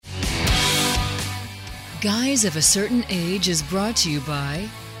Guys of a Certain Age is brought to you by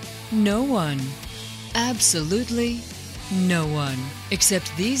no one. Absolutely no one.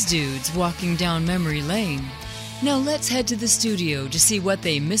 Except these dudes walking down memory lane. Now let's head to the studio to see what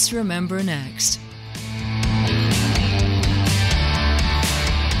they misremember next.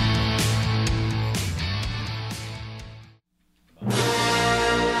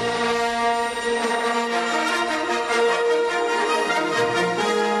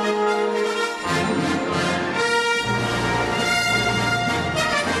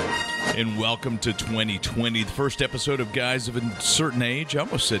 And welcome to 2020, the first episode of Guys of a Certain Age. I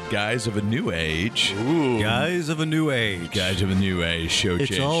almost said Guys of a New Age. Ooh. Guys of a New Age. Guys of a New Age show It's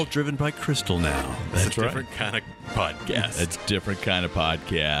change. all driven by Crystal now. That's right. Different kind of podcast. It's a different kind of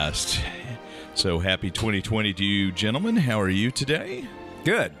podcast. So happy 2020 to you, gentlemen. How are you today?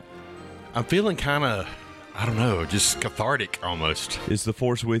 Good. I'm feeling kind of, I don't know, just cathartic almost. Is the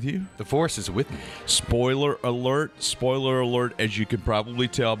Force with you? The Force is with me. Spoiler alert, as you can probably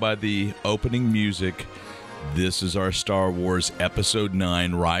tell by the opening music, this is our Star Wars Episode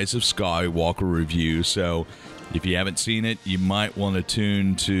 9 Rise of Skywalker review. So if you haven't seen it, you might want to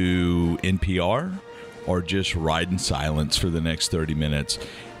tune to NPR or just ride in silence for the next 30 minutes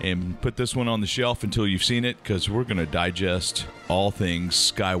and put this one on the shelf until you've seen it, because we're going to digest all things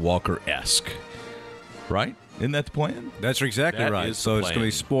Skywalker-esque. Right? Isn't that the plan? That's exactly That right. is the So it's plan. going to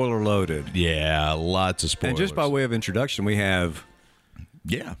be spoiler loaded. Yeah, lots of spoilers. And just by way of introduction, we have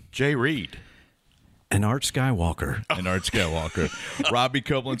Jay Reed. an Art Skywalker. And Art Skywalker. Robbie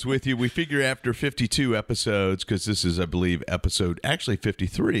Koblenz with you. We figure after 52 episodes, because this is, I believe, actually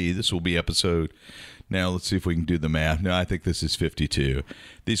 53. This will be episode. Now, let's see if we can do the math. No, I think this is 52.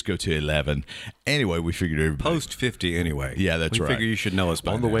 These go to 11. Anyway, we figured everybody. Post 50 anyway. Yeah, that's we right. We figure you should know us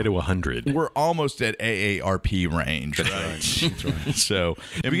by On the now. way to 100. We're almost at AARP range, right? That's right. So,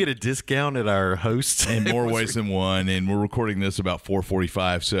 Did we get a discount at our hosts? in more ways than one, and we're recording this about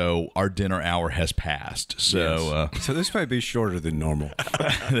 4:45, so our dinner hour has passed. So, So this might be shorter than normal.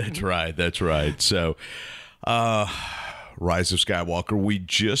 That's right. So, Rise of Skywalker, we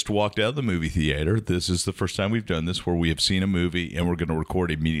just walked out of the movie theater. This is the first time we've done this where we have seen a movie and we're going to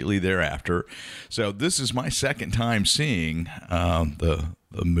record immediately thereafter. So this is my second time seeing the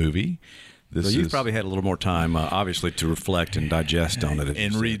movie. So you've probably had a little more time, obviously, to reflect and digest on it.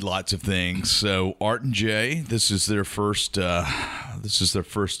 and read lots of things. So Art and Jay, this is their first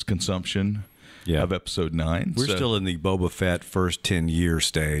consumption of episode 9. We're still in the Boba Fett first 10-year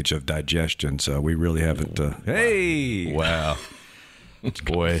stage of digestion, so we really haven't. Hey! Wow.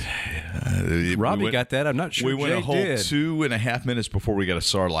 Boy. Robbie got that. I'm not sure We went Jay a whole did. 2.5 minutes before we got a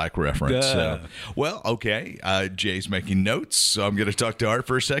Sarlacc reference. Duh. Well, okay. Jay's making notes, so I'm going to talk to Art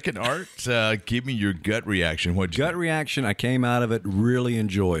for a second. Art, give me your gut reaction. Gut reaction, I came out of it, really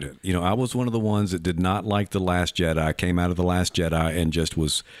enjoyed it. You know, I was one of the ones that did not like The Last Jedi. I came out of The Last Jedi and just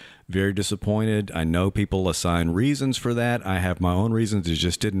was very disappointed. I know people assign reasons for that. I have my own reasons. It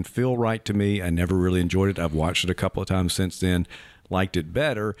just didn't feel right to me. I never really enjoyed it. I've watched it a couple of times since then, liked it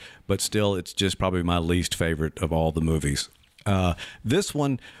better, but still it's just probably my least favorite of all the movies. This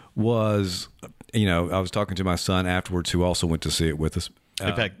one was, I was talking to my son afterwards who also went to see it with us.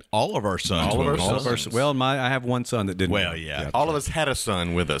 In fact, all of our sons. I have one son that didn't. Well, yeah. All of us had a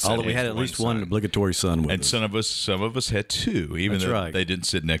son with us. We had at least one obligatory son with And us. some of us had two, even That's though right. they didn't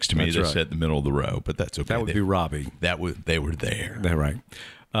sit next to me. That's They right. sat in the middle of the row, but that's okay. That would be Robbie. They were there. That's right.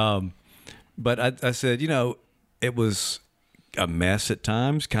 But I said, it was a mess at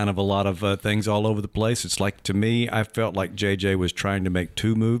times, kind of a lot of things all over the place. It's like, to me, I felt like JJ was trying to make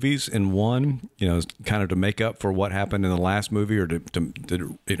two movies in one, kind of to make up for what happened in the last movie, or to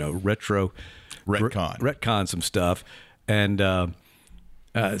retcon some stuff. And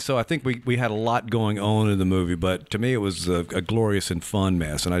so I think we had a lot going on in the movie, but to me it was a glorious and fun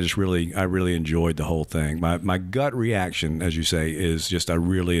mess, and I really enjoyed the whole thing. My gut reaction, as you say, is just I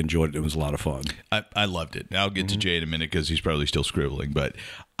really enjoyed it. It was a lot of fun. I loved it. I'll get to Jay in a minute because he's probably still scribbling, but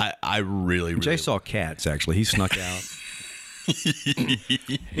I really Jay saw cats, actually. He snuck out.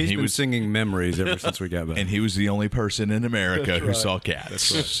 He's been singing memories ever since we got back. And he was the only person in America who saw cats.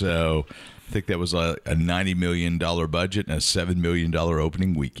 So I think that was a $90 million budget and a $7 million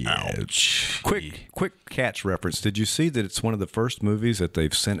opening weekend. Ouch. Quick Cats reference. Did you see that it's one of the first movies that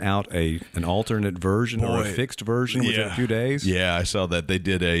they've sent out an alternate version or a fixed version within a few days? Yeah, I saw that. They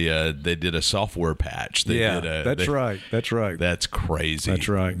did a software patch. That's right. That's crazy. That's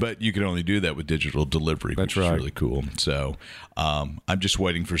right. But you can only do that with digital delivery, which is really cool. So I'm just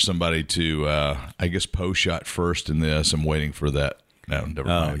waiting for somebody to, I guess, post-shot first in this. I'm waiting for that. No, never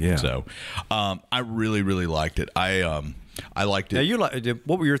mind. Yeah. So I really, really liked it. I liked Now, it.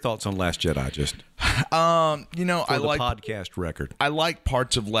 what were your thoughts on Last Jedi? Just You know, for I the like podcast record. I like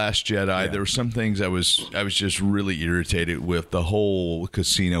parts of Last Jedi. Yeah. There were some things I was just really irritated with. The whole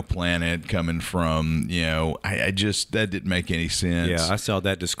casino planet coming from, you know, I just, that didn't make any sense. Yeah, I saw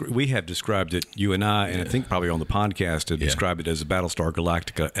that. We have described it, you and I, and I think probably on the podcast, to describe it as a Battlestar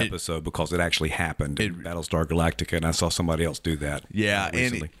Galactica episode because it actually happened in Battlestar Galactica, and I saw somebody else do that. Yeah, and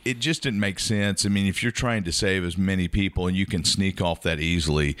recently. it just didn't make sense. I mean, if you're trying to save as many people and you can sneak off that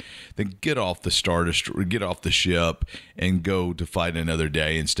easily, then get off the ship and go to fight another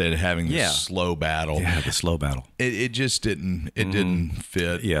day instead of having this slow battle. Yeah, the slow battle. It just didn't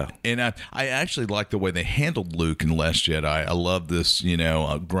fit. Yeah. And I actually like the way they handled Luke in Last Jedi. I love this, you know,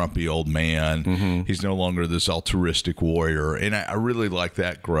 a grumpy old man. He's no longer this altruistic warrior, and I really like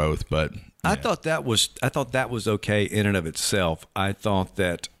that growth. But I thought that was okay in and of itself. I thought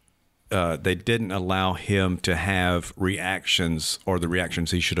that they didn't allow him to have reactions or the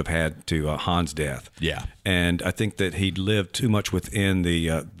reactions he should have had to Han's death. Yeah. And I think that he lived too much within the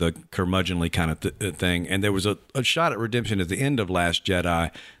curmudgeonly kind of thing. And there was a shot at redemption at the end of Last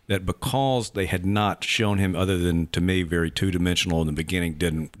Jedi that, because they had not shown him, other than to me very two-dimensional in the beginning,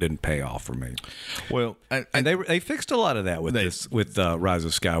 didn't pay off for me. well, And they fixed a lot of that with Rise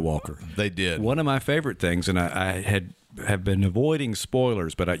of Skywalker. They did. One of my favorite things, and I have been avoiding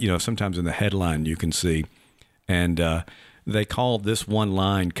spoilers, but sometimes in the headline you can see, and they called this one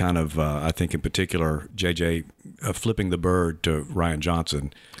line kind of, I think in particular, JJ flipping the bird to Rian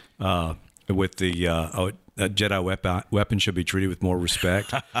Johnson with the a Jedi weapon should be treated with more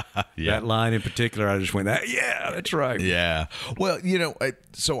respect. That line in particular, I just went, yeah, that's right. Yeah. Well, you know,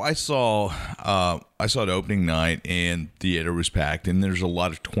 so I saw it opening night, and theater was packed, and there's a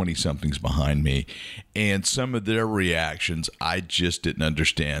lot of 20-somethings behind me, and some of their reactions I just didn't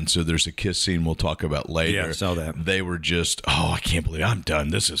understand. So there's a kiss scene we'll talk about later. Yeah, I saw that. They were just, I can't believe I'm done.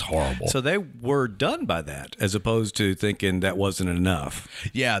 This is horrible. So they were done by that, as opposed to thinking that wasn't enough.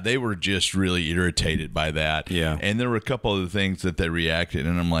 Yeah, they were just really irritated by that. Yeah. And there were a couple of things that they reacted,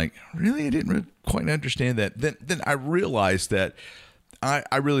 and I'm like, really? I didn't quite understand that. Then I realized that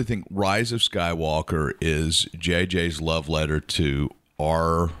I really think Rise of Skywalker is JJ's love letter to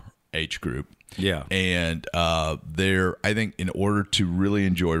our age group. Yeah. And I think in order to really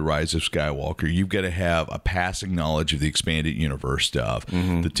enjoy Rise of Skywalker, you've got to have a passing knowledge of the expanded universe stuff,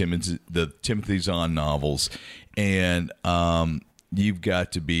 the Timothy Zahn novels, and you've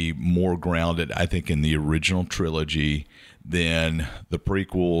got to be more grounded, I think, in the original trilogy than the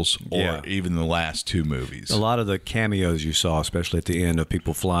prequels or even the last two movies. A lot of the cameos you saw, especially at the end, of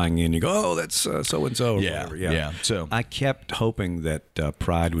people flying in, you go, oh, that's so-and-so. Yeah. So I kept hoping that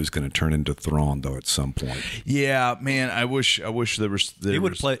Pride was going to turn into Thrawn, though, at some point. Yeah, man, I wish there was. He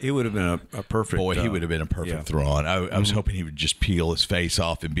would have been a perfect. Boy, he would have been a perfect Thrawn. I was hoping he would just peel his face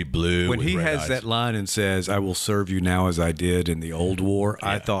off and be blue. When with he red has eyes. that line and says, "I will serve you now as I did in the old war,"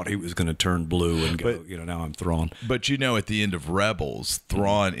 I thought he was going to turn blue and go, now I'm Thrawn. But at the end of Rebels,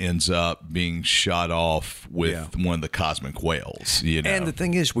 Thrawn ends up being shot off with one of the cosmic whales. And the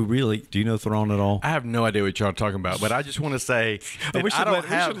thing is, do you know Thrawn at all? I have no idea what y'all are talking about, but I just want to say that we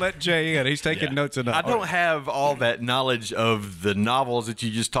should let Jay in. He's taking notes enough. I don't have all that knowledge of the novels that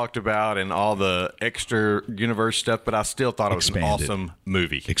you just talked about and all the extra universe stuff, but I still thought it was an awesome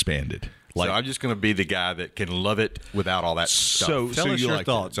movie. Expanded. So I'm just going to be the guy that can love it without all that stuff. Tell us your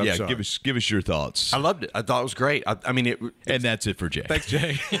thoughts. Yeah, give us your thoughts. I loved it. I thought it was great. I mean, and that's it for Jay. Thanks,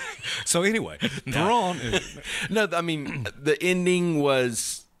 Jay. So anyway, Thrawn. No, I mean, the ending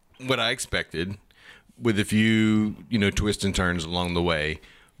was what I expected, with a few, twists and turns along the way.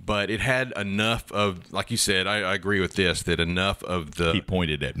 But it had enough of, like you said, I agree with this, that enough of the... He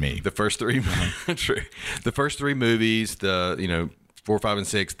pointed at me. The first three... True. The first three movies, 4, 5, and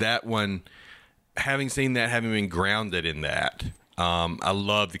 6, that one, having seen that, having been grounded in that, I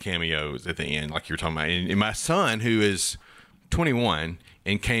love the cameos at the end, like you were talking about. And my son, who is 21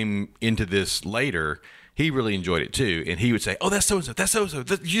 and came into this later, he really enjoyed it too. And he would say, "Oh, that's so-and-so, that's so-and-so.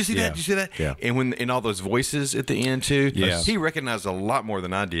 Did you see that? Did you see that?" Yeah. And all those voices at the end too, he recognized a lot more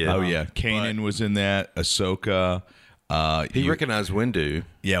than I did. Oh, yeah. Kanan was in that. Ahsoka. He recognized Windu.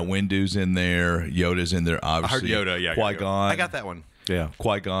 Yeah, Windu's in there. Yoda's in there, obviously. I heard Yoda, yeah. Qui-Gon. I got that one. Yeah.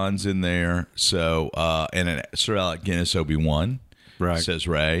 Qui-Gon's in there. So, and Sir Alec Guinness, Obi-Wan. Right. Says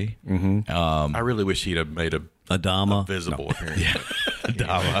Rey. I really wish he'd have made Adama. a visible appearance.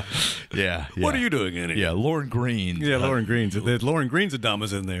 Adama. Yeah. What are you doing in here? Yeah, Lauren Green. Yeah, Lauren Green's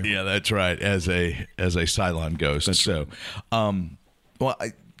Adama's in there. Yeah, that's right. As a Cylon ghost. That's so,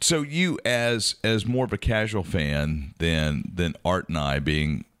 so you as more of a casual fan than Art and I,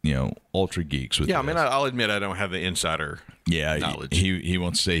 being ultra geeks with. Yeah, I this. mean, I'll admit I don't have the insider knowledge. He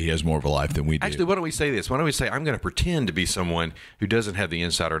wants to say he has more of a life than we do. Actually, why don't we say this? Why don't we say I'm going to pretend to be someone who doesn't have the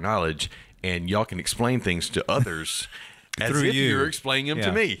insider knowledge, and y'all can explain things to others as Through if you. you're explaining them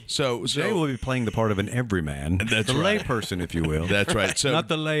to me. So Jay will be playing the part of an everyman. That's the right. layperson, if you will. That's right. So Not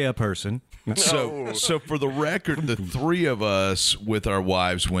the Leia person. So for the record, the three of us with our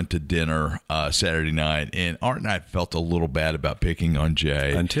wives went to dinner Saturday night, and Art and I felt a little bad about picking on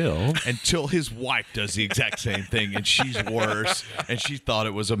Jay until his wife does the exact same thing, and she's worse, and she thought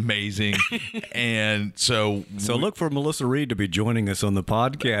it was amazing, and so look for Melissa Reed to be joining us on the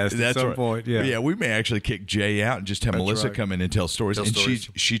podcast at some right. point. Yeah, we may actually kick Jay out and just have Melissa right. come in and tell stories.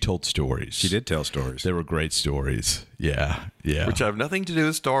 She told stories. she did tell stories. They were great stories. Yeah. Which have nothing to do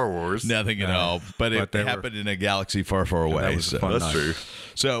with Star Wars. Nothing at all, but it happened in a galaxy far, far away. That was a fun night. true.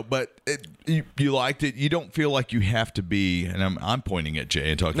 So, but you liked it. You don't feel like you have to be, and I'm pointing at Jay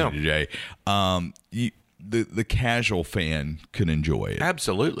and talking to Jay. The casual fan can enjoy it.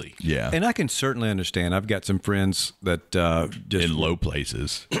 Absolutely. Yeah, And I can certainly understand. I've got some friends that just in low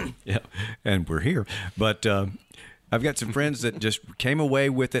places. yeah, and we're here. But I've got some friends that just came away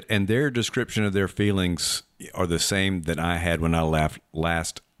with it, and their description of their feelings are the same that I had when I left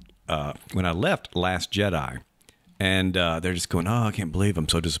Last Jedi. And they're just going, oh, I can't believe I'm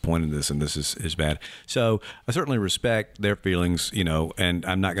so disappointed in this, and this is bad. So I certainly respect their feelings, and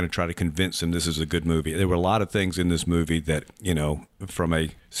I'm not going to try to convince them this is a good movie. There were a lot of things in this movie that, from a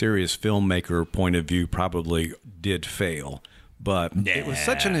serious filmmaker point of view, probably did fail. But it was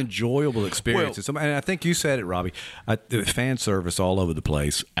such an enjoyable experience. And I think you said it, Robbie. Fan service all over the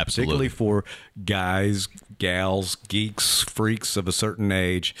place. Absolutely. Particularly for guys, gals, geeks, freaks of a certain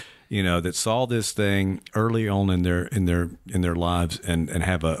age, that saw this thing early on in their lives and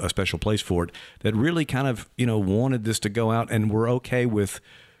have a special place for it, that really kind of, wanted this to go out and were okay with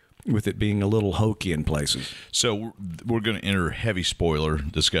it being a little hokey in places. So we're going to enter heavy spoiler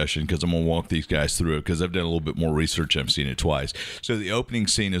discussion because I'm going to walk these guys through it because I've done a little bit more research. I've seen it twice. So the opening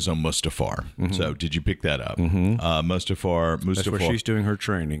scene is on Mustafar. Mm-hmm. So did you pick that up? Mm-hmm. Mustafar. That's where she's doing her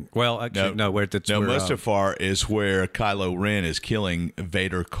training. Well, actually, Mustafar is where Kylo Ren is killing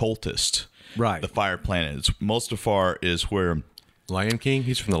Vader cultists. Right. The Fire Planet. Mustafar is where... Lion King?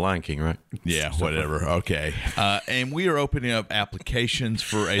 He's from the Lion King, right? Yeah, whatever. Okay. And we are opening up applications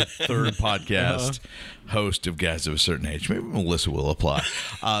for a third podcast host of guys of a certain age. Maybe Melissa will apply.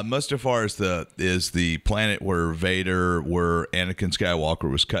 Mustafar is the planet where Anakin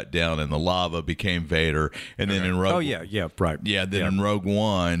Skywalker was cut down and the lava became Vader. And then in Rogue... Oh, yeah, right. Yeah, then in Rogue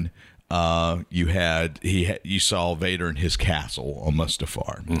One... you saw Vader in his castle on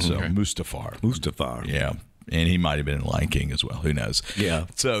Mustafar. Mm-hmm. So Mustafar. Yeah. And he might have been in Lion King as well. Who knows? Yeah.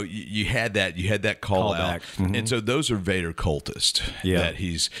 So you had that call out, mm-hmm. and so those are Vader cultists. Yeah.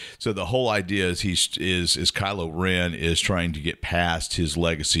 So the whole idea is Kylo Ren is trying to get past his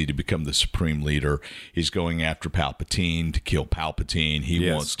legacy to become the supreme leader. He's going after Palpatine to kill Palpatine. He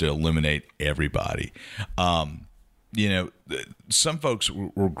wants to eliminate everybody. Some folks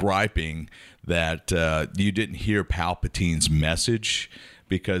were griping that you didn't hear Palpatine's message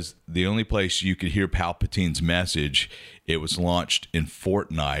because the only place you could hear Palpatine's message, it was launched in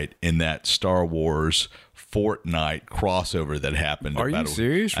Fortnite in that Star Wars Fortnite crossover that happened. Are you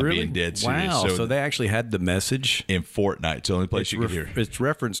serious? I'm really? being dead serious. Wow. So they actually had the message in Fortnite. It's the only place you could hear. It's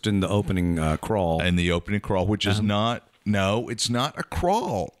referenced in the opening crawl. In the opening crawl, which is not... No, it's not a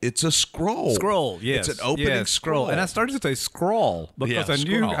crawl. It's a scroll. Scroll, yes. It's an opening scroll. And I started to say scroll because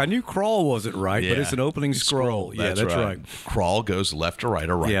scroll. I knew crawl wasn't right, but it's an opening scroll. Yeah, that's right. Crawl goes left to right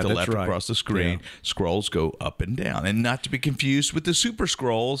or right to left across the screen. Yeah. Scrolls go up and down. And not to be confused with the Super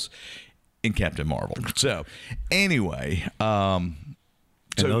Scrolls in Captain Marvel. So, anyway.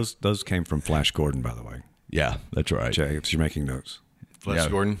 Those came from Flash Gordon, by the way. Yeah, that's right. Jay, if you're making notes. Flash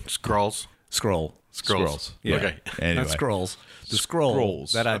Gordon, Scrolls. Scrolls. Yeah. Okay. Anyway. Not scrolls. The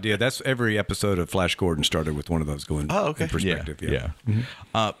scrolls. That idea. That's every episode of Flash Gordon started with one of those going in perspective. Yeah.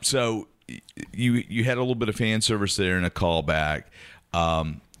 Mm-hmm. So you had a little bit of fan service there and a callback.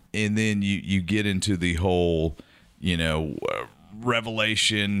 And then you get into the whole,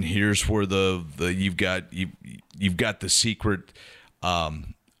 revelation. Here's where you've got the secret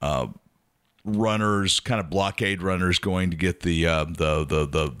runners, kind of blockade runners, going to get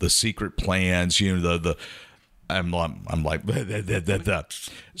the secret plans. I'm like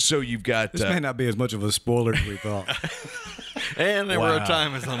so you've got this may not be as much of a spoiler as we thought. And our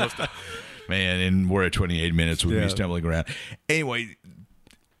time is almost up. Man, and we're at 28 minutes with me stumbling around. Anyway,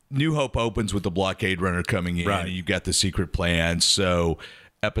 New Hope opens with the blockade runner coming in, and you've got the secret plans. So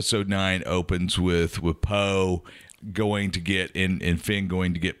episode 9 opens with Poe going to get and Finn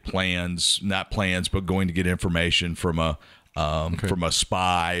going to get not plans, but going to get information from a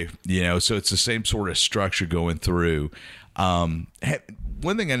spy. So it's the same sort of structure going through. One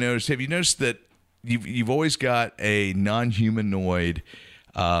thing I noticed. Have you noticed that you've always got a non-humanoid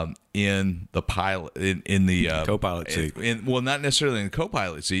in the pilot in the co-pilot seat? Not necessarily in the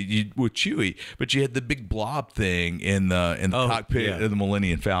co-pilot seat with Chewie, but you had the big blob thing in the cockpit of the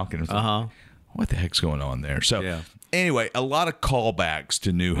Millennium Falcon. What the heck's going on there? So anyway, a lot of callbacks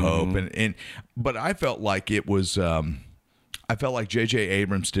to New Hope, but I felt like it was. I felt like J.J.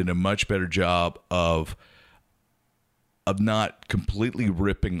 Abrams did a much better job of not completely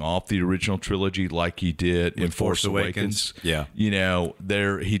ripping off the original trilogy like he did in Force Awakens. Yeah.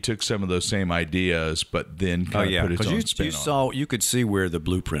 He took some of those same ideas, but then kind of put his own spin on it. You could see where the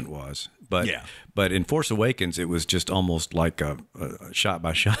blueprint was. But in Force Awakens, it was just almost like a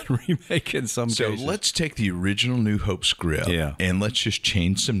shot-by-shot remake in some cases. So let's take the original New Hope script and let's just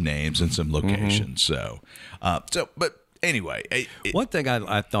change some names and some locations. But anyway. One thing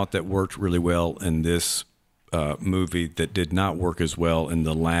I thought that worked really well in this movie that did not work as well in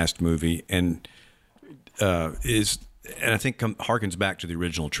the last movie, and I think harkens back to the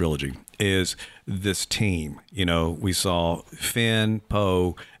original trilogy, is this team. We saw Finn,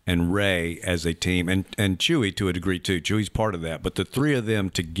 Poe, and Rey as a team, and Chewie to a degree too. Chewie's part of that, but the three of them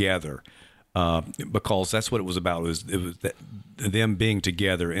together, because that's what it was about. It was them being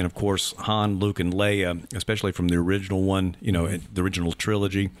together, and of course Han, Luke, and Leia, especially from the original one, the original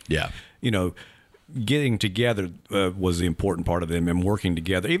trilogy. Yeah. Getting together was the important part of them, and working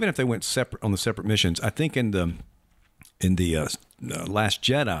together, even if they went separate on the separate missions. I think in the Last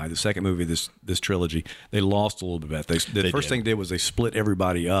Jedi, the second movie of this trilogy, they lost a little bit. The first thing they did was they split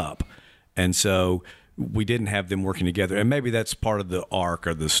everybody up, and so we didn't have them working together. And maybe that's part of the arc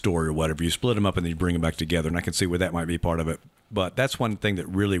or the story or whatever. You split them up and then you bring them back together, and I can see where that might be part of it. But that's one thing that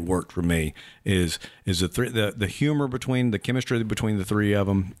really worked for me is the humor between the chemistry between the three of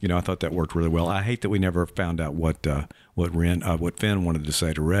them. I thought that worked really well. I hate that we never found out what Finn wanted to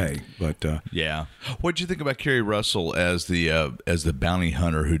say to Rey. But what did you think about Kerry Russell as the bounty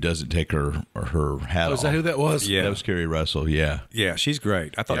hunter who doesn't take her hat off? Is that who that was? Yeah, that was Kerry Russell. Yeah, she's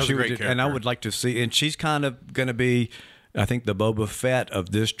great. I thought she was she a great was, character. and I would like to see. And she's kind of going to be, I think, the Boba Fett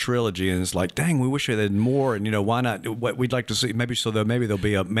of this trilogy, and it's like, dang, we wish we had more. And why not? What we'd like to see, maybe there'll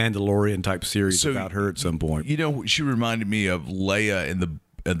be a Mandalorian type series about her at some point. She reminded me of Leia in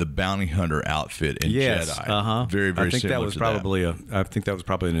the bounty hunter outfit in Jedi. Very, very I think similar that was to probably I think that was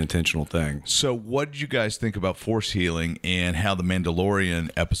probably an intentional thing. So, what did you guys think about Force healing and how the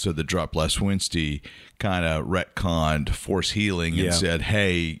Mandalorian episode that dropped last Wednesday kind of retconned Force healing and said,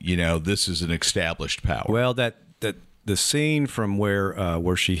 "Hey, this is an established power." Well, that the scene from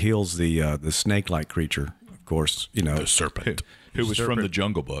where she heals the snake-like creature, of course, the serpent, who was from the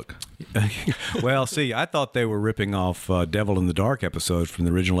Jungle Book. Well, see, I thought they were ripping off Devil in the Dark episode from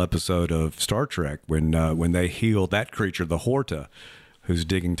the original episode of Star Trek when they healed that creature, the Horta, who's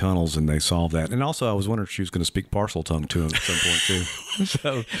digging tunnels, and they solved that. And also, I was wondering if she was going to speak Parseltongue to him at some point too.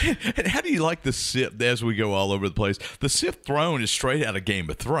 So, and how do you like the Sith? As we go all over the place, the Sith throne is straight out of Game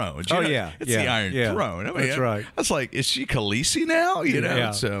of Thrones. It's the Iron Throne. I mean, that's right. I was like, is she Khaleesi now?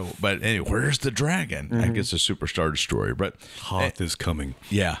 Yeah. So, but anyway, where's the dragon? I guess a Superstar Destroyer. But Hoth is coming.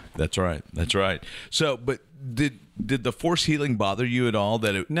 Yeah, that's right. That's right. So, but did the Force healing bother you at all?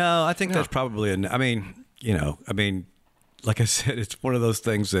 No, I think that's probably like I said, it's one of those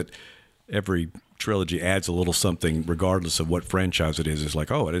things that every trilogy adds a little something, regardless of what franchise it is. It's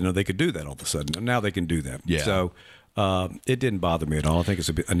like, oh, I didn't know they could do that all of a sudden. And now they can do that. Yeah. So it didn't bother me at all. I think it's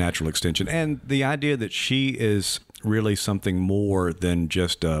a natural extension. And the idea that she is really something more than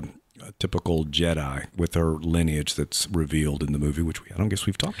just a typical Jedi with her lineage that's revealed in the movie, which I don't guess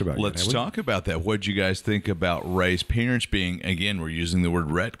we've talked about Let's yet. talk about that. What did you guys think about Rey's parents being, again, we're using the word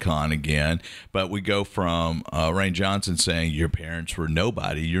retcon again, but we go from Rian Johnson saying your parents were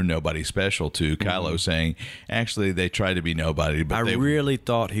nobody, you're nobody special, to Kylo saying, actually, they try to be nobody. But I really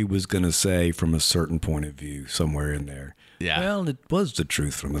thought he was going to say from a certain point of view somewhere in there. Yeah. Well, it was the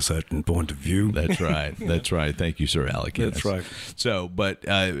truth from a certain point of view. That's right. That's right. Thank you, Sir Alec. That's right. So, but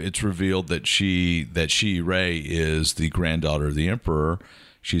it's revealed that Rey, is the granddaughter of the Emperor.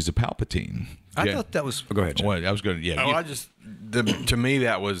 She's a Palpatine. I thought that was. Go ahead, John. Well, I was going to. Yeah. To me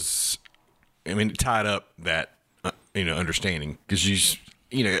that was, it tied up that understanding, because she's.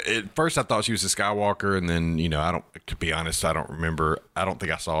 At first I thought she was a Skywalker, and then to be honest, I don't remember. I don't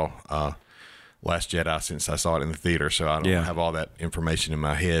think I saw Last Jedi since I saw it in the theater, so I don't have all that information in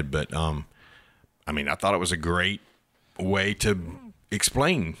my head. But I thought it was a great way to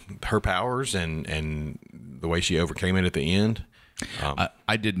explain her powers and the way she overcame it at the end.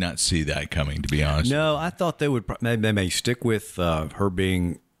 I did not see that coming, to be honest. No, I thought they would. They may stick with her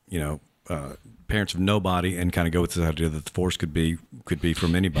being, parents of nobody, and kind of go with this idea that the Force could be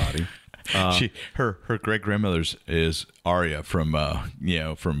from anybody. Her great grandmother's is Arya from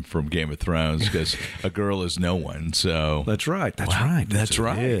Game of Thrones, because a girl is no one. So That's right. That's Wow, right. that's what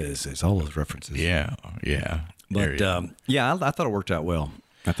right. It is. It's all those references. yeah. But I thought it worked out well.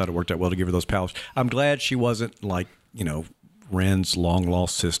 I thought it worked out well to give her those powers. I'm glad she wasn't like Ren's long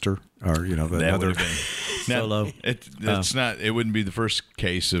lost sister, or another Solo. It's not. It wouldn't be the first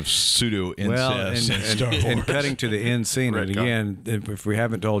case of pseudo incest in Star Wars. And cutting to the end scene, and again, if we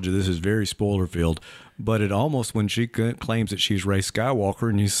haven't told you, this is very spoiler filled. But it almost, when she claims that she's Rey Skywalker,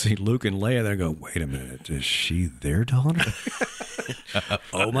 and you see Luke and Leia, they go, "Wait a minute, is she their daughter?"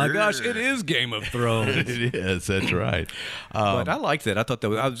 Oh my gosh, it is Game of Thrones. It is. That's right. But I liked that. I thought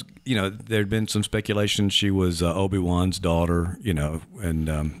that there'd been some speculation she was Obi-Wan's daughter,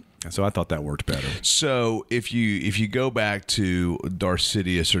 and so I thought that worked better. So if you go back to Darth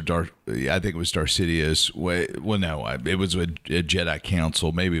Sidious, I think it was Darth Sidious. Well, no, it was a Jedi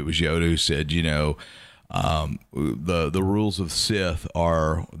Council. Maybe it was Yoda who said, the rules of Sith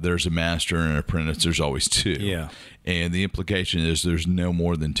are there's a master and an apprentice. There's always two. Yeah. And the implication is there's no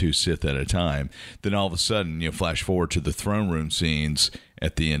more than two Sith at a time. Then all of a sudden, flash forward to the throne room scenes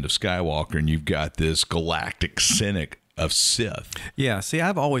at the end of Skywalker, and you've got this galactic Senate of Sith. Yeah, see,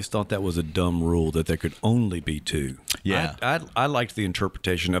 I've always thought that was a dumb rule, that there could only be two. Yeah. I liked the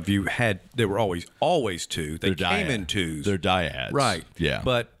interpretation of there were always two. They came in twos. They're dyads. Right. Yeah.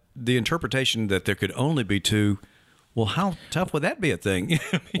 But the interpretation that there could only be two, well, how tough would that be a thing?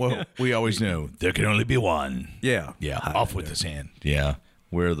 Well, we always knew there can only be one. Yeah. Yeah. Off with his hand. Yeah.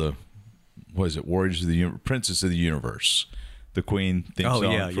 Where Warriors of the Princess of the Universe. The Queen theme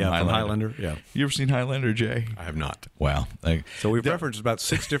song from Highlander. Yeah. You ever seen Highlander, Jay? I have not. Wow. So we've referenced about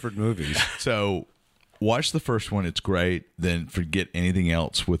 6 different movies. So watch the first one. It's great. Then forget anything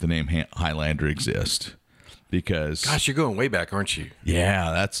else with the name Highlander exists. Because Gosh, you're going way back, aren't you?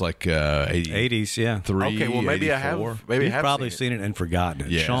 yeah, that's like 80s, yeah. 3, Okay, well maybe 84. I have. Maybe You've I have probably seen it and forgotten it.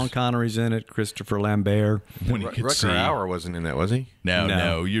 Yes. Sean Connery's in it. Christopher Lambert. When you could see. Rutger Hauer wasn't in that, was he?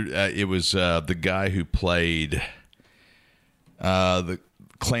 No. It was the guy who played the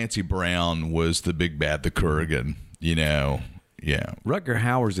Clancy Brown was the big bad, the Kurgan. Yeah. Rutger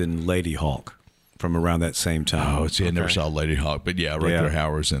Hauer's in Lady Hawk from around that same time. Oh, see, I never saw Lady Hawk, but yeah, Rutger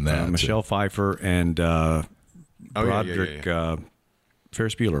Hauer's in that. Michelle Pfeiffer and Broderick,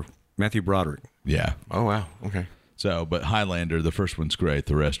 Ferris Bueller, Matthew Broderick. Yeah. Oh wow. Okay. So, but Highlander, the first one's great.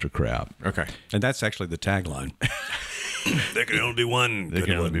 The rest are crap. Okay. And that's actually the tagline. There can only be one. There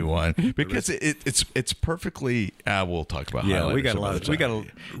can only be one because it's perfectly. We'll talk about Highlander. We got a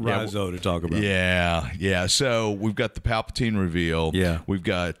Rizzo to talk about. Yeah. So we've got the Palpatine reveal. Yeah. We've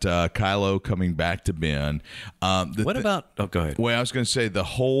got Kylo coming back to Ben. What about? Oh, go ahead. Well, I was going to say the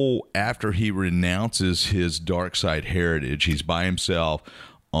whole after he renounces his dark side heritage, he's by himself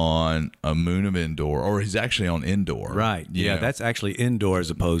on a moon of Endor, or he's actually on Endor. Right. Yeah, that's actually Endor as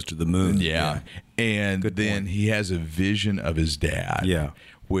opposed to the moon. Yeah. And then he has a vision of his dad. Yeah.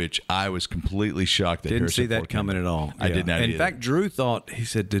 Which I was completely shocked that Didn't Harrison see that Ford coming at all. I did not In either. fact, Drew thought, he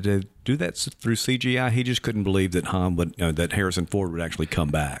said, did they do that through CGI? He just couldn't believe that that Harrison Ford would actually come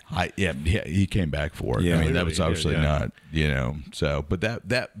back. He came back for it. Yeah. I mean, that Really, was obviously he did, not, so, but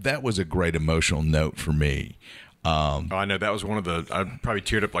that was a great emotional note for me. I know that was one of I probably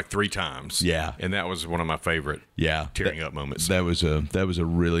teared up like 3 times. Yeah. And that was one of my favorite tearing up moments. That was a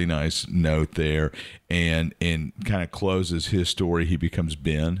really nice note there, and kind of closes his story. He becomes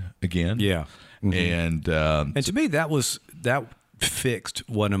Ben again. Yeah. And to me, that fixed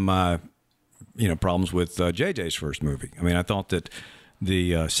one of my problems with JJ's first movie. I mean, I thought that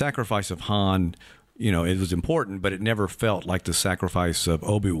the sacrifice of Han, it was important, but it never felt like the sacrifice of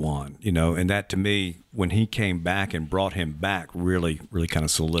Obi-Wan, and that to me, when he came back and brought him back, really, really kind of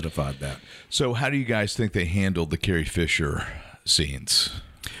solidified that. So how do you guys think they handled the Carrie Fisher scenes?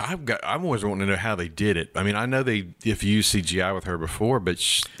 I'm always wanting to know how they did it. I mean, I know if you used CGI with her before, but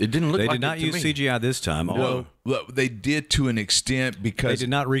it didn't look They like did not it to use me. CGI this time. Well, they did to an extent because They did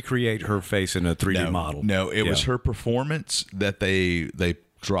not recreate her face in a 3D model. No, it was her performance that they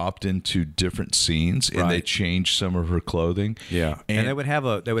dropped into different scenes, and they Right. changed some of her clothing. Yeah, and they would have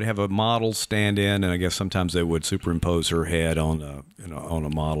a model stand in, and I guess sometimes they would superimpose her head on a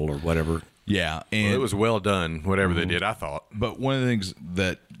model or whatever. Yeah, and Well, it was well done, whatever they did, I thought. But one of the things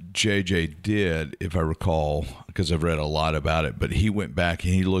that JJ did, if I recall, because I've read a lot about it, but he went back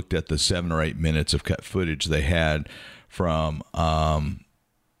and he looked at the 7 or 8 minutes of cut footage they had from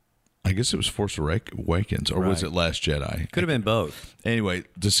I guess it was Force Awakens, or was Right. it Last Jedi? Could have been both. Anyway,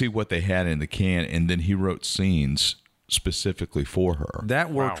 to see what they had in the can, and then he wrote scenes specifically for her.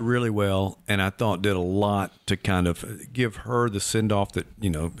 That worked really well, and I thought did a lot to kind of give her the send off that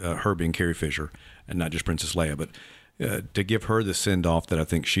her being Carrie Fisher and not just Princess Leia, but to give her the send off that I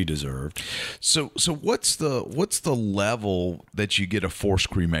think she deserved. So what's the level that you get a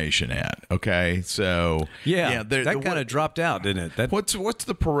forced cremation at? Okay, so that kind of dropped out, didn't it? That, what's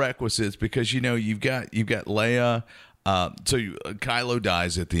the prerequisites? Because you've got Leia. Kylo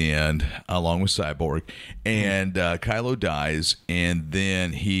dies at the end along with Cyborg, and Kylo dies, and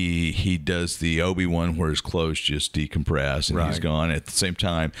then he does the Obi-Wan where his clothes just decompress and he's Right. gone. At the same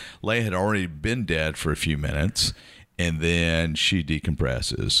time, Leia had already been dead for a few minutes, and then she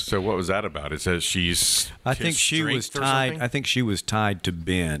decompresses. So what was that about? It says I think she was tied. I think she was tied to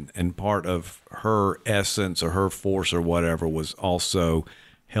Ben, and part of her essence or her force or whatever was also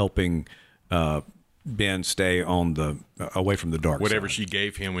helping Ben stay on away from the dark Whatever side. she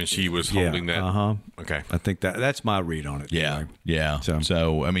gave him when she was holding that. Okay. I think that's my read on it. Yeah, anyway. yeah.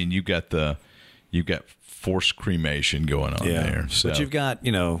 So I mean, you've got forced cremation going on there. So. But you've got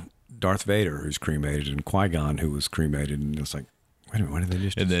Darth Vader who's cremated and Qui-Gon who was cremated, and it's like, wait a minute, why did they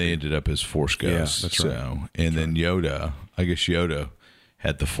just? And then he ended up as Force Ghost. Yeah, that's right. So, and then Yoda, I guess Yoda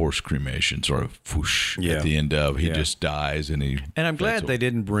had the forced cremation sort of whoosh at the end of. He just dies and he. And I'm glad they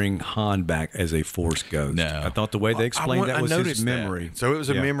didn't bring Han back as a Force ghost. No. I thought the way they explained that was his noticed memory. that. So it was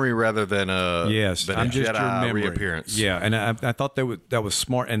a Yeah. memory rather than a Yes, than a I'm just your Jedi memory. reappearance. Yeah, and I thought that was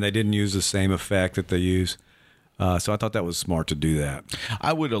smart, and they didn't use the same effect that they use. So I thought that was smart to do that.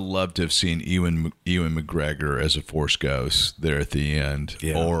 I would have loved to have seen Ewan McGregor as a Force Ghost there at the end.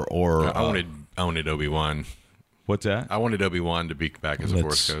 Yeah. Or I wanted Obi-Wan. what's that? I wanted Obi-Wan to be back as a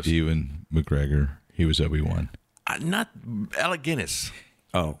Force Ghost. Ewan McGregor. He was Obi-Wan. Not Alec Guinness.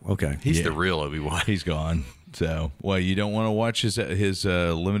 Oh, okay. He's the real Obi-Wan. He's gone. So, well, you don't want to watch his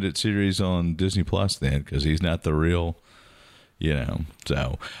limited series on Disney Plus then, because he's not the real,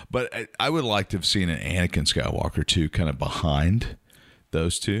 So, but I would like to have seen an Anakin Skywalker too, kind of behind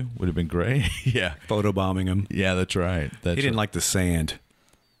those two. Would have been great. Yeah, Photobombing him. yeah, that's right. He didn't like the sand.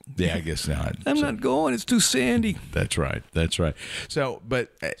 Yeah, I guess not. I'm So, not going. It's too sandy. That's right. That's right. So,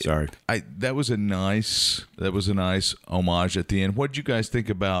 but Sorry. that was a nice homage at the end. What did you guys think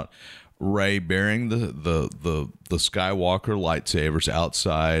about Rey bearing the Skywalker lightsabers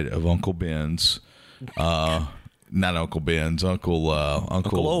outside of Uncle Ben's? Not Uncle Ben's, Uncle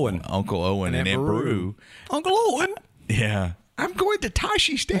Owen. Uncle Owen and Aunt Beru. Uncle Owen. Yeah. I'm going to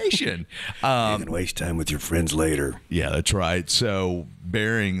Tashi Station. You can waste time with your friends later. Yeah, that's right. So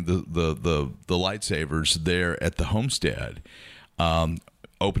bearing the lightsabers there at the homestead,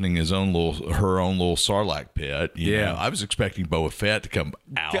 opening her own little Sarlacc pit. You know, I was expecting Boba Fett to come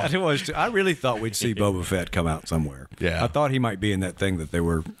out. God, it was. I really thought we'd see Boba Fett come out somewhere. Yeah. I thought he might be in that thing that they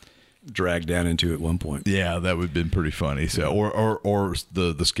were dragged down into at one point. Yeah, that would have been pretty funny. So, or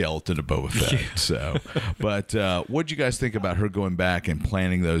the skeleton of Boba Fett. So, but what'd you guys think about her going back and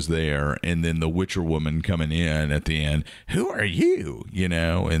planting those there, and then the Witcher woman coming in at the end? Who are you?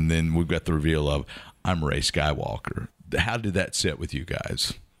 And then we've got the reveal of I'm Rey Skywalker. How did that sit with you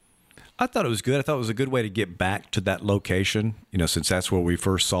guys? I thought it was good. I thought it was a good way to get back to that location. Since that's where we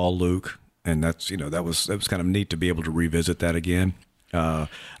first saw Luke, and that's that was kind of neat to be able to revisit that again. So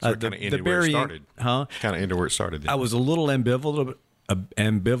it kind of ended where it started. Huh? Kind of ended where it started. I was a little ambivalent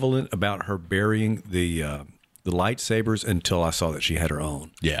about her burying the lightsabers until I saw that she had her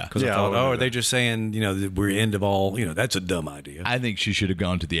own. Yeah. Because I thought, are they just saying, that we're end of all, that's a dumb idea. I think she should have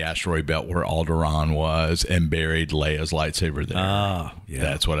gone to the asteroid belt where Alderaan was and buried Leia's lightsaber there. Yeah.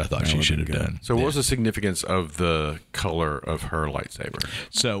 That's what I thought she should have done. So what was the significance of the color of her lightsaber?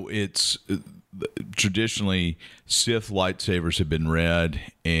 So it's traditionally Sith lightsabers have been red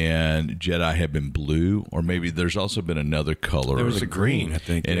and Jedi have been blue, or maybe there's also been another color. There was a green, I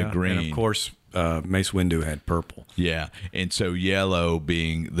think. And yeah. a green. And of course, Mace Windu had purple. Yeah. And so yellow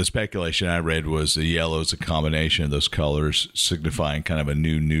being the speculation I read was the yellow is a combination of those colors signifying kind of a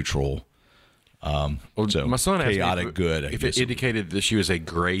new neutral. So my son asked chaotic me good. I if guess. it indicated that she was a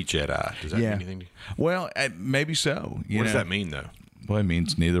gray Jedi. Does that mean anything? Well, maybe so. What does that mean, though? Well, it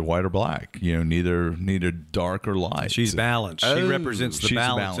means neither white or black. Neither dark or light. She's balanced. She represents the she's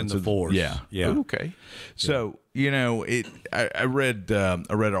balance in the Force. Yeah. Yeah. Okay. So I read an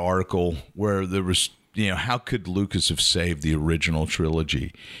article where there was how could Lucas have saved the original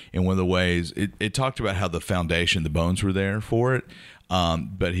trilogy? And one of the ways it talked about how the foundation, the bones were there for it,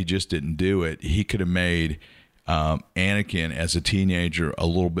 but he just didn't do it. He could have made Anakin as a teenager a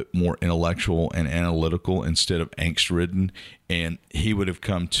little bit more intellectual and analytical instead of angst-ridden, and he would have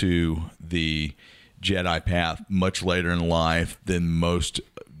come to the Jedi path much later in life than most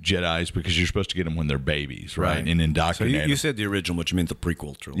Jedis, because you're supposed to get them when they're babies, right? And So indoctrinate you them. said the original, which meant the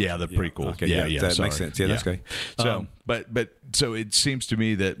prequel trilogy. Yeah, the prequel. Okay, Yeah, that sorry. makes sense. Yeah, that's okay. So, but so it seems to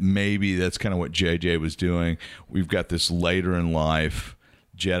me that maybe that's kind of what JJ was doing. We've got this later in life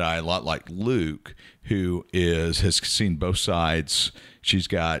Jedi, a lot like Luke, who has seen both sides. She's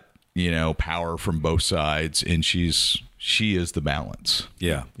got power from both sides, and she is the balance.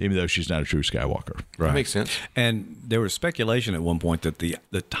 Yeah. Even though she's not a true Skywalker. That makes sense. And there was speculation at one point that the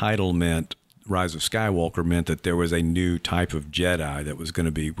title meant Rise of Skywalker meant that there was a new type of Jedi that was going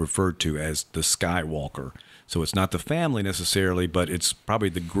to be referred to as the Skywalker. So it's not the family necessarily, but it's probably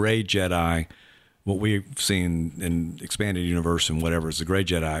the gray Jedi. What we've seen in expanded universe and whatever is the gray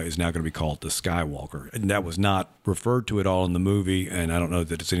Jedi is now going to be called the Skywalker. And that was not referred to at all in the movie, and I don't know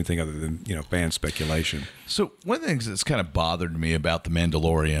that it's anything other than, fan speculation. So one of the things that's kind of bothered me about The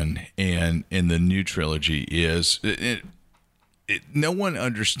Mandalorian and in the new trilogy is no one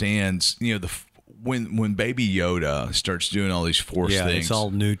understands, when Baby Yoda starts doing all these Force things. It's all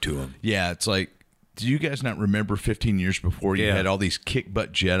new to him. Yeah, it's like, do you guys not remember 15 years before you had all these kick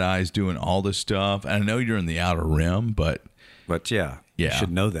butt Jedis doing all this stuff? And I know you're in the Outer Rim, but you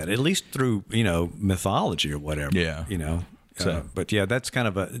should know that, at least through mythology or whatever. Yeah. But yeah, that's kind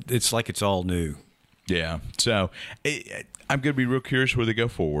of it's like it's all new. Yeah. So I'm going to be real curious where they go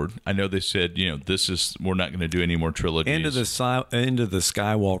forward. I know they said, we're not going to do any more trilogies. Into the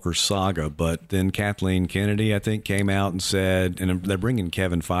Skywalker saga, but then Kathleen Kennedy, I think, came out and said, and they're bringing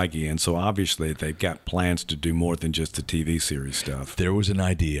Kevin Feige in, so obviously they've got plans to do more than just the TV series stuff. There was an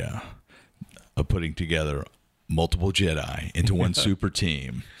idea of putting together multiple Jedi into one super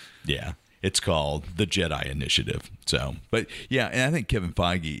team. Yeah. It's called the Jedi Initiative. So, but yeah, and I think Kevin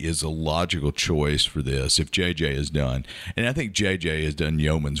Feige is a logical choice for this if JJ is done, and I think JJ has done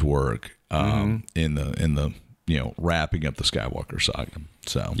yeoman's work in the wrapping up the Skywalker saga.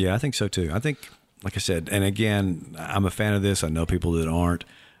 So yeah, I think so too. I think, like I said, and again, I'm a fan of this. I know people that aren't.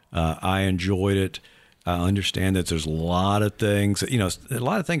 I enjoyed it. I understand that there's a lot of things. A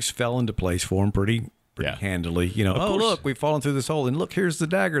lot of things fell into place for him pretty handily. Look, we've fallen through this hole, and look, here's the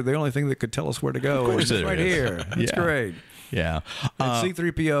dagger. The only thing that could tell us where to go is right here. It's great. Yeah. And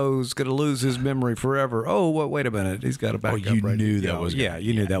C-3PO's going to lose his memory forever. Oh, wait a minute. He's got to back up. You knew that was. Yeah,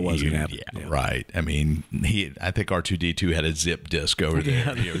 you knew that was going to happen. Yeah, right. I mean, I think R2-D2 had a zip disk over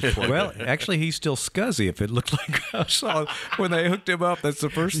there. Well, actually, he's still SCSI. If it looked like I saw when they hooked him up, that's the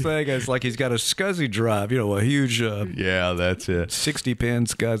first thing. It's like he's got a SCSI drive. A huge. That's it. 60-pin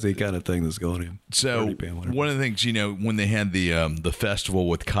SCSI kind of thing that's going in. So one of the things, when they had the festival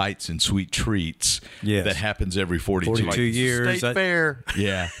with kites and sweet treats, that happens every 42 years. State fair.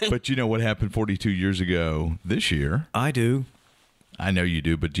 Yeah. But you know what happened 42 years ago this year? I do. I know you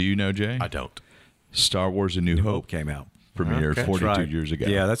do, but do you know, Jay? I don't. Star Wars A New Hope came out. Premiered 42 years ago.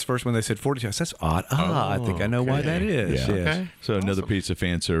 Yeah, that's the first one they said 42. That's odd. I think I know why that is. Yeah. Yes. Okay. So another piece of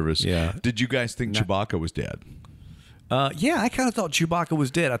fan service. Yeah. Did you guys think Chewbacca was dead? Yeah, I kind of thought Chewbacca was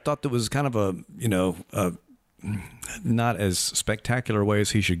dead. I thought there was kind of a not as spectacular way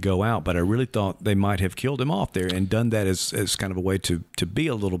as he should go out, but I really thought they might have killed him off there and done that as kind of a way to be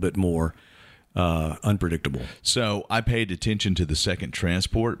a little bit more unpredictable. So I paid attention to the second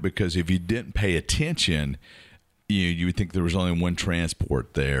transport, because if you didn't pay attention, you would think there was only one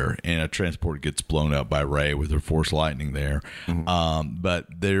transport there, and a transport gets blown up by Rey with her Force lightning there. But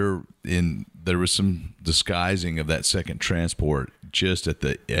there was some disguising of that second transport just at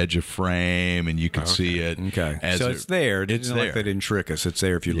the edge of frame, and you could see it. Okay, so it's there. It's there. Like they didn't trick us. It's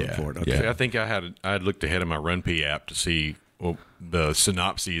there if you look for it. Okay. Yeah. I think I had looked ahead in my RunP app to see the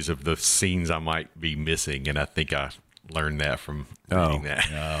synopses of the scenes I might be missing, and I think I learned that from reading that.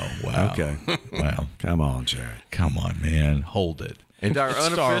 Oh, wow. Okay. Wow. Come on, Jerry. Come on, man. Hold it. And our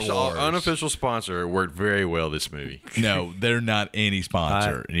Star Wars. unofficial sponsor worked very well this movie. No, they're not any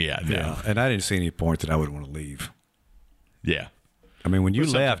sponsor. No. Yeah, and I didn't see any point that I would want to leave. Yeah. I mean, when you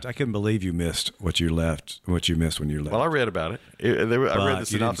left, I couldn't believe you missed what you missed when you left. Well, I read about it. I read the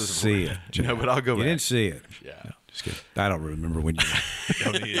synopsis. You didn't see it. No, but I'll go back. You didn't see it. Yeah. No, just kidding. I don't remember when you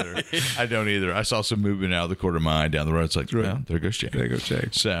I don't either. I saw some movement out of the corner of my eye down the road. It's like, well, there goes Jay. There goes Jay.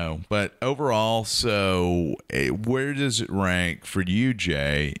 So, but overall, where does it rank for you,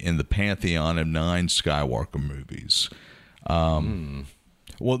 Jay, in the pantheon of 9 Skywalker movies?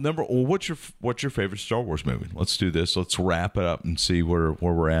 Well, what's your favorite Star Wars movie? Let's do this. Let's wrap it up and see where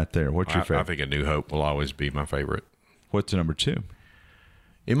we're at there. What's your favorite? I think A New Hope will always be my favorite. What's number 2?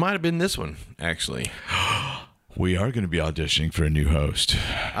 It might have been this one, actually. We are going to be auditioning for a new host.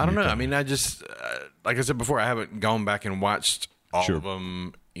 I don't know. I mean, I just like I said before, I haven't gone back and watched all of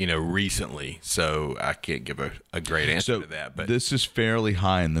them, recently, so I can't give a great answer to that. But this is fairly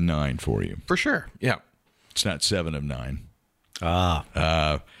high in the 9 for you. for sure, yeah. It's not 7 of 9.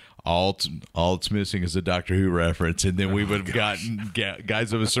 Ah, All it's missing is a Doctor Who reference, and then we would have gotten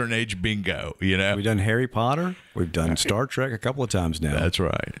guys of a certain age bingo. we've done Harry Potter. We've done Star Trek a couple of times now. That's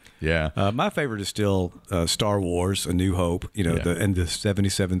right. Yeah. My favorite is still Star Wars: A New Hope. The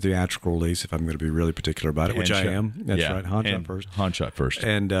 77 theatrical release. If I'm going to be really particular about it, which I am. That's right. Han shot first. Han shot first.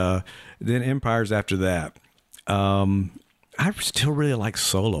 And then Empire's after that. I still really like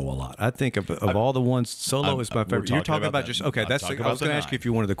Solo a lot. I think of all the ones, Solo is my favorite. You're talking about just okay. That's. I was going to ask you if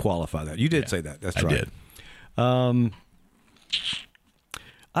you wanted to qualify that. You did say that. That's right. I did.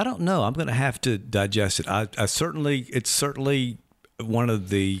 I don't know. I'm going to have to digest it. It's certainly one of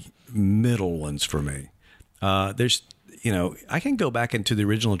the middle ones for me. There's, I can go back into the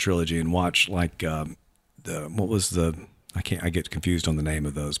original trilogy and watch I get confused on the name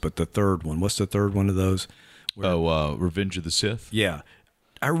of those, but the third one. What's the third one of those? Revenge of the Sith. Yeah.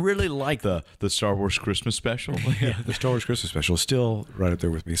 I really like the Star Wars Christmas special. Yeah, the Star Wars Christmas special is still right up there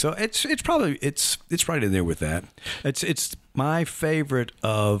with me. So it's probably right in there with that. It's my favorite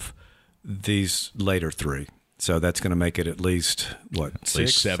of these later 3. So that's going to make it at least at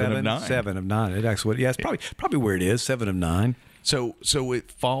least 7 of 9. 7 of 9. It actually, yeah, it's probably where it is. 7 of 9. So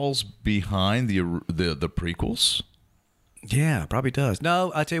it falls behind the prequels. Yeah, probably does.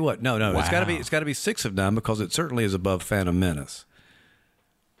 No, I tell you what. No. Wow. It's got to be 6 of 9 because it certainly is above Phantom Menace.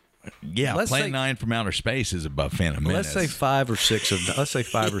 Yeah, Plan 9 from Outer Space is above Phantom Menace. Let's say 5 or 6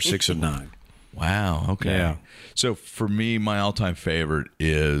 of 9. Wow. Okay. Yeah. So for me, my all-time favorite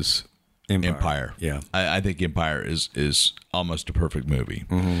is Empire. Yeah. I think Empire is almost a perfect movie.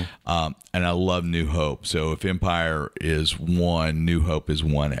 Mm-hmm. And I love New Hope. So if Empire is 1, New Hope is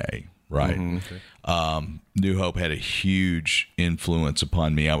 1A. Right. Mm-hmm. New Hope had a huge influence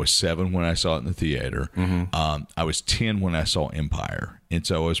upon me. I was 7 when I saw it in the theater. Mm-hmm. I was 10 when I saw Empire. And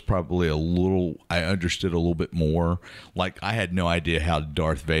so I was probably I understood a little bit more. Like I had no idea how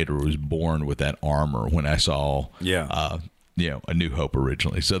Darth Vader was born with that armor when I saw, A New Hope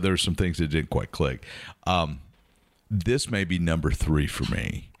originally. So there were some things that didn't quite click. This may be number 3 for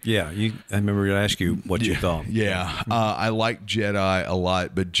me. Yeah, I remember going to ask you what you thought. Yeah, I like Jedi a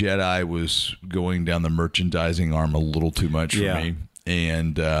lot, but Jedi was going down the merchandising arm a little too much for me.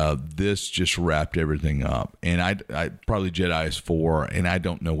 And this just wrapped everything up. And I probably Jedi is 4, and I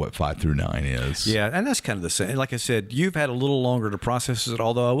don't know what 5 through 9 is. Yeah, and that's kind of the same. Like I said, you've had a little longer to process it,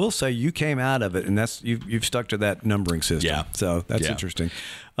 although I will say you came out of it, and you've stuck to that numbering system. Yeah. So that's interesting.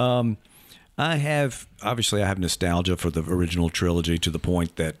 I have nostalgia for the original trilogy to the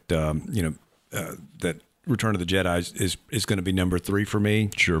point that that Return of the Jedi is going to be number 3 for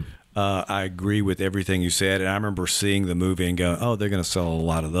me. Sure. I agree with everything you said, and I remember seeing the movie and going, "Oh, they're going to sell a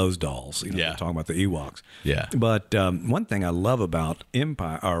lot of those dolls." Talking about the Ewoks. Yeah. But one thing I love about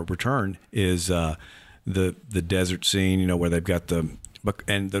Empire or Return is the desert scene. Where they've got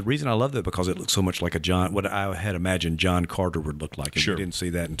and the reason I love that because it looks so much like what I had imagined John Carter would look like. And sure. You didn't see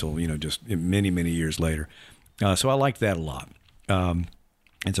that until, just many, many years later. So I liked that a lot.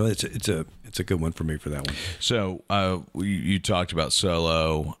 And so it's a good one for me for that one. So you talked about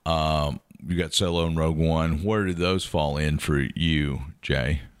Solo. You got Solo and Rogue One. Where did those fall in for you,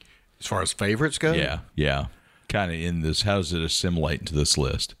 Jay? As far as favorites go? Yeah. Kind of in this. How does it assimilate into this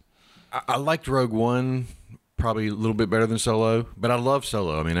list? I liked Rogue One probably a little bit better than Solo, but I love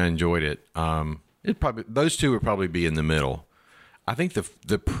Solo. I mean, I enjoyed it. Those two would probably be in the middle. I think the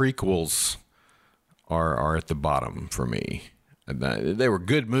prequels are at the bottom for me. They were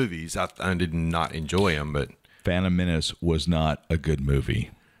good movies. I did not enjoy them, but Phantom Menace was not a good movie.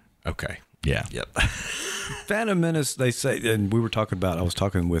 Okay. Yeah. Yep. Phantom Menace, they say, and I was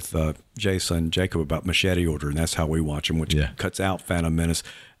talking with Jay's son Jacob about Machete Order, and that's how we watch them, which cuts out Phantom Menace.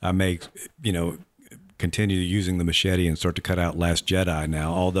 I may, continue using the machete and start to cut out Last Jedi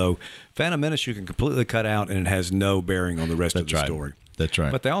now, although Phantom Menace you can completely cut out and it has no bearing on the rest of the story. That's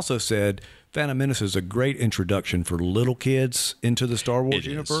right. But they also said Phantom Menace is a great introduction for little kids into the Star Wars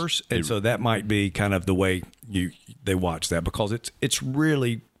universe, and so that might be kind of the way they watch that because it's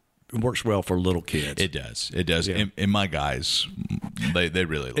really works well for little kids. It does. Yeah. And my guys, they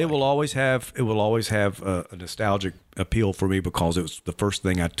really like it. It will always have a nostalgic appeal for me because it was the first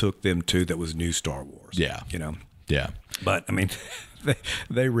thing I took them to that was new Star Wars. Yeah. Yeah. But I mean,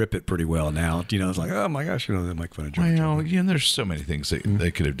 they rip it pretty well now. It's like, oh my gosh, they make fun of George. Well, there's so many things that they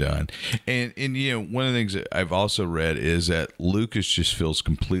could have done. And one of the things that I've also read is that Lucas just feels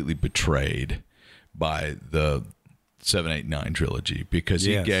completely betrayed by the 7, 8, 9 trilogy because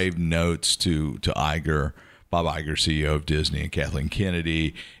he gave notes to Iger, Bob Iger, CEO of Disney, and Kathleen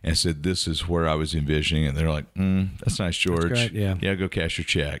Kennedy, and said, "This is where I was envisioning." And they're like, "That's nice, George. That's great, yeah, go cash your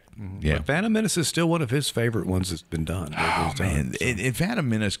check." Yeah, but Phantom Menace is still one of his favorite ones that's been done. Oh man, and Phantom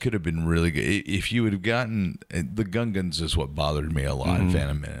Menace could have been really good if you would have gotten the Gungans. Is what bothered me a lot in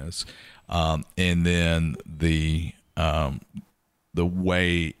Phantom Menace, and then the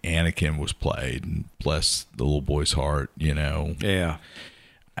way Anakin was played, and bless the little boy's heart, Yeah.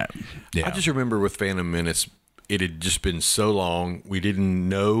 I just remember with Phantom Menace, it had just been so long. We didn't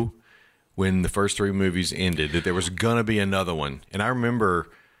know when the first 3 movies ended that there was going to be another one. And I remember,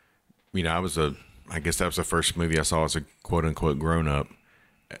 I guess that was the first movie I saw as a quote unquote grown up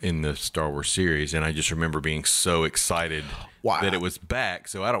in the Star Wars series. And I just remember being so excited that it was back.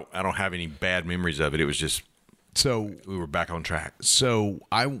 So I don't have any bad memories of it. It was just, so we were back on track. So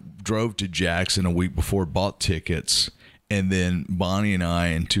I drove to Jackson a week before, bought tickets, and then Bonnie and I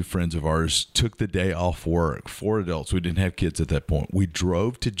and 2 friends of ours took the day off work. 4 adults. We didn't have kids at that point. We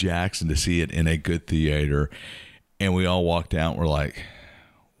drove to Jackson to see it in a good theater, and we all walked out and we're like,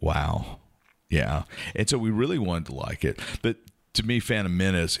 wow. Yeah. And so we really wanted to like it. But to me, Phantom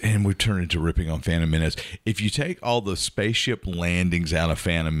Menace, and we've turned into ripping on Phantom Menace, if you take all the spaceship landings out of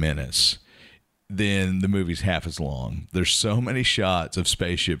Phantom Menace, then the movie's half as long. There's so many shots of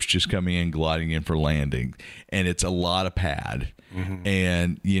spaceships just coming in, gliding in for landing, and it's a lot of pad.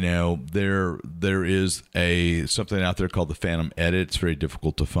 And there is something out there called the Phantom Edit. It's very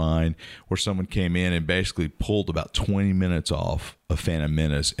difficult to find, where someone came in and basically pulled about 20 minutes off of Phantom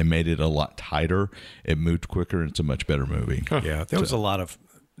Menace and made it a lot tighter. It moved quicker, and it's a much better movie. Yeah, there was a lot of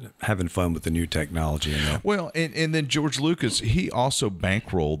having fun with the new technology in that. Well, and then George Lucas, he also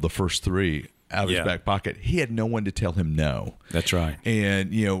bankrolled the first 3 out of his back pocket. He had no one to tell him no. That's right.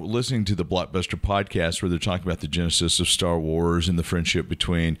 And, listening to the Blockbuster podcast where they're talking about the genesis of Star Wars and the friendship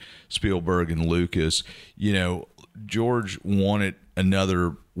between Spielberg and Lucas, George wanted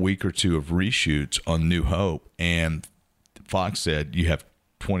another week or 2 of reshoots on New Hope, and Fox said, you have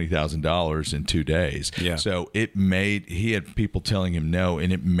 $20,000 in 2 days. Yeah. So he had people telling him no,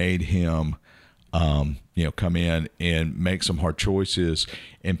 and it made him come in and make some hard choices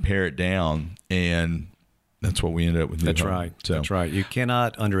and pare it down, and that's what we ended up with. That's right. So, that's right. You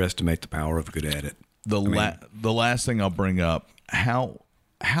cannot underestimate the power of a good edit. The last thing I'll bring up, how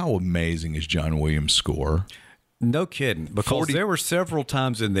amazing is John Williams' score? No kidding, because there were several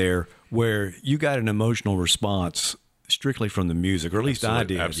times in there where you got an emotional response strictly from the music, or at least I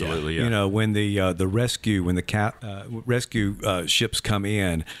did. Absolutely, yeah. When the rescue, when the rescue ships come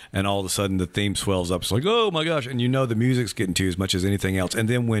in, and all of a sudden the theme swells up. It's like, oh my gosh, and the music's getting to you as much as anything else. And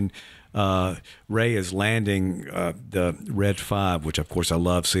then when Ray is landing the Red 5, which of course I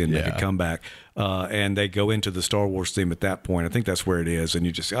love seeing make a comeback, and they go into the Star Wars theme at that point. I think that's where it is, and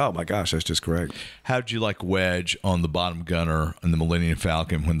you just say, oh my gosh, that's just great. How'd you like Wedge on the bottom gunner on the Millennium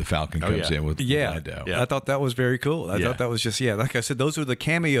Falcon when the Falcon comes in with Lando? I thought that was very cool. I thought that was just like I said, those are the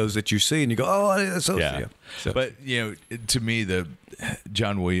cameos that you see and you go, oh, that's so So. But to me, the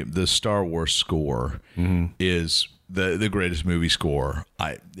John Williams, the Star Wars score is the greatest movie score.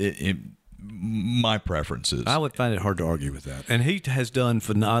 My preferences. I would find it hard to argue with that. And he has done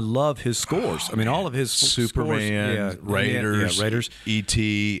I love his scores. I mean, all of his Superman, scores, Raiders,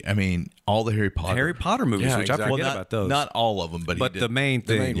 E.T. I mean, all the Harry Potter movies, which I forget not, about those. Not all of them, but the main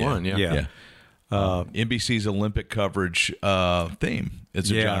thing, one. NBC's Olympic coverage theme. It's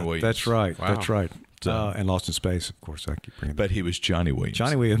a John Williams. That's right. Wow. That's right. And Lost in Space, of course. I keep bringing. But he was Johnny Williams.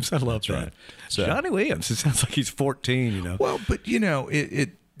 Johnny Williams. I love that. Right. So, Johnny Williams. It sounds like he's 14. Well, but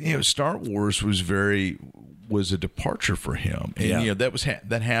Star Wars was a departure for him, and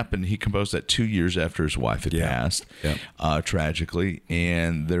that happened. He composed that 2 years after his wife had passed, tragically,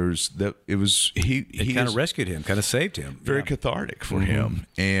 and he kind of rescued him, kind of saved him. Very cathartic for him,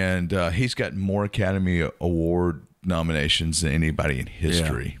 and he's got more Academy Award nominations than anybody in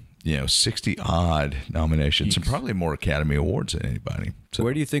history. 60 odd nominations, and probably more Academy Awards than anybody. So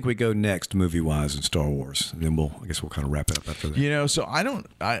where do you think we go next, movie wise, in Star Wars? And then I guess we'll kind of wrap it up after that. So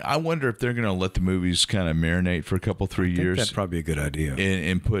I wonder if they're going to let the movies kind of marinate for a couple, 3 years. That'd probably be a good idea.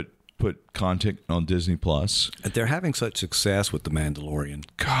 And put content on Disney Plus. They're having such success with The Mandalorian.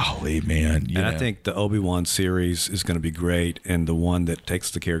 Golly, man! And I think the Obi-Wan series is going to be great, and the one that takes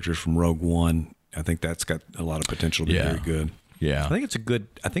the characters from Rogue One, I think that's got a lot of potential to be very good. Yeah, I think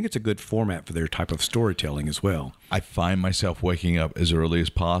it's a good format for their type of storytelling as well. I find myself waking up as early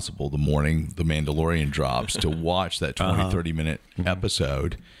as possible the morning The Mandalorian drops to watch that 30 minute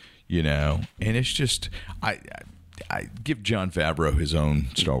episode, and it's just I give Jon Favreau his own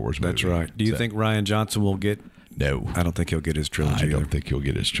Star Wars movie. That's right. Do you think Rian Johnson will get? No. I don't think he'll get his trilogy. I don't either. think he'll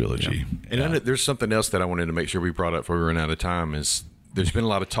get his trilogy. And I know there's something else that I wanted to make sure we brought up before we run out of time. Is there's been a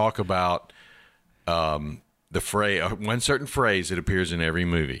lot of talk about the phrase, one certain phrase that appears in every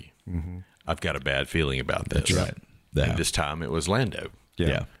movie. Mm-hmm. I've got a bad feeling about this. That's right. And this time it was Lando.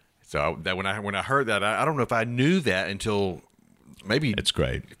 Yeah. So that when I heard that, I don't know if I knew that until maybe It's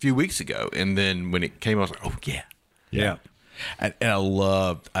great. a few weeks ago. And then when it came, I was like, oh yeah. Yeah. And I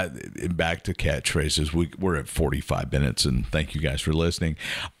love, back to catchphrases, we're at 45 minutes, and thank you guys for listening.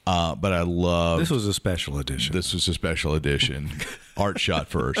 But I love... This was a special edition. This was a special edition. Art shot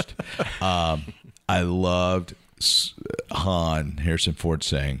first. I loved Harrison Ford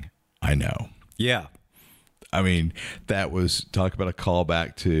saying, I know. Yeah. I mean, that was, talk about a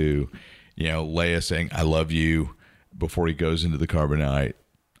callback to, Leia saying, I love you, before he goes into the carbonite.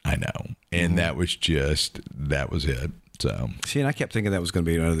 I know. And that was it. So, see, and I kept thinking that was going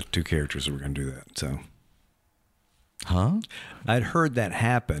to be another two characters that were going to do that. So, I'd heard that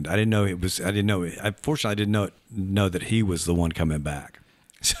happened. I didn't know it was. I didn't know. Unfortunately, I didn't know that he was the one coming back.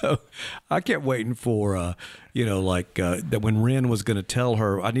 So, I kept waiting for, that when Ren was going to tell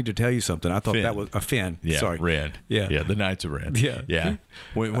her, I need to tell you something. I thought Finn. that was Finn. yeah, Sorry, Ren. Yeah, the Knights of Ren. Yeah. Yeah.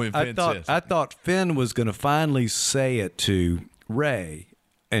 When Finn says, I thought Finn was going to finally say it to Rey.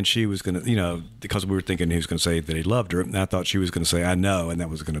 And she was going to, because we were thinking he was going to say that he loved her. And I thought she was going to say, I know. And that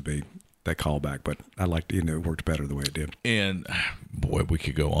was going to be that callback. But I liked, it worked better the way it did. and boy, we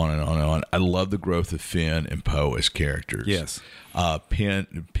could go on and on and on. I love the growth of Finn and Poe as characters. Yes. Penn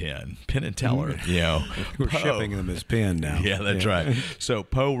and Teller, We're Poe. shipping them as Penn now. Yeah, that's right. So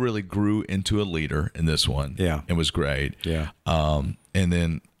Poe really grew into a leader in this one. Yeah. It was great. Yeah. And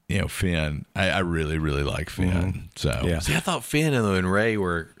then, Finn, I really, really like Finn. So, Yeah. See, I thought Finn and Ray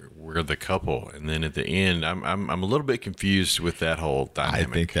were the couple, and then at the end, I'm a little bit confused with that whole I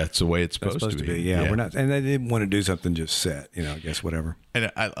dynamic. think that's the way it's That's supposed to be. Yeah, we're not, and they didn't want to do something just set, I guess, whatever. And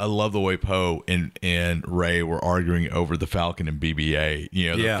I love the way Poe and Ray were arguing over the Falcon and BB-8.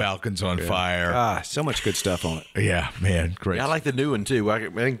 The Falcon's on fire. So much good stuff on it. Yeah, man, great. Yeah, I like the new one too. I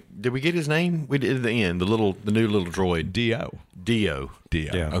think, did we get his name? We did at the end. The new little droid, Dio. Dio.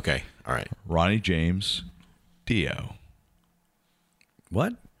 Yeah. Okay, all right. Ronnie James Dio.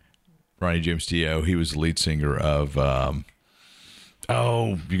 What? Ronnie James Dio. He was the lead singer of. You're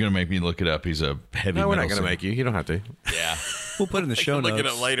gonna make me look it up. He's a heavy. No, we're not metal going to singer. make you. You don't have to. Yeah, We'll put it in the show notes. look it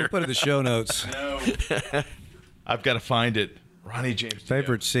up later. We'll put it in the show notes. I've got to find it. Ronnie James.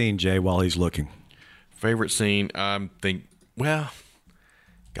 Favorite scene, Jay, while he's looking. Favorite scene?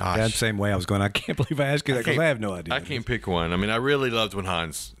 Gosh. That same way I was going, I can't believe I asked you that because I have no idea. I can't pick one. I mean, I really loved when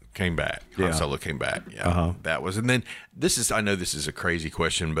Hans came back. Han Yeah. Solo came back. Yeah, that was. And then I know this is a crazy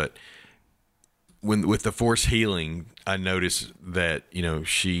question, but with the Force healing, I noticed that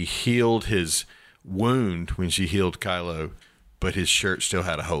she healed his wound when she healed Kylo, but his shirt still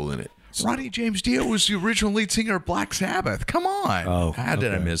had a hole in it. Ronnie James Dio was the original lead singer of Black Sabbath. Come on. Oh, how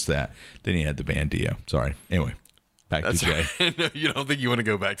did I okay. miss that? Then he had the band Dio. Sorry. Anyway, back to Jay. No, you don't think you want to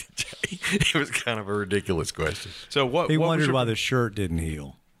go back to Jay? It was kind of a ridiculous question. So what? He what was wondered your- why the shirt didn't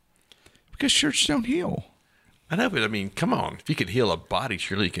heal. because shirts don't heal. I know, but I mean, come on. If you could heal a body,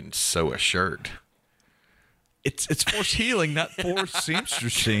 surely you can sew a shirt. It's Force healing, not Force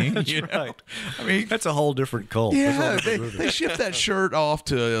seamstressing. That's you know? right. I mean, That's a whole different cult. That's a whole yeah, different movie. they ship that shirt off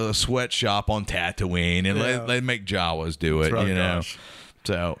to a sweatshop on Tatooine, and Yeah. they make Jawas do it. right. You know, Gosh.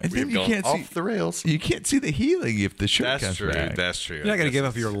 so and then We've you gone can't off see the rails. You can't see the healing if the shirt That's comes true. back. That's true. You're not going to give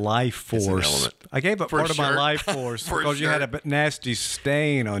up your life an force. element. I gave up For a part of my shirt? life force For a because you had shirt? a nasty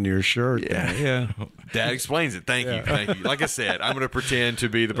stain on your shirt. Yeah. Yeah. That explains it. Thank you. Thank you. Like I said, I'm going to pretend to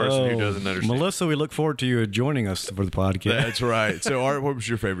be the person who doesn't understand. Melissa, we look forward to you joining us for the podcast. That's right. So, Art, what was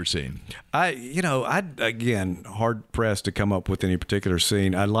your favorite scene? I again hard pressed to come up with any particular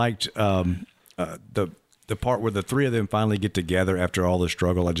scene. I liked the part where the three of them finally get together after all the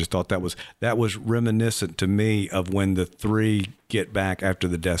struggle. I just thought that was reminiscent to me of when the three get back after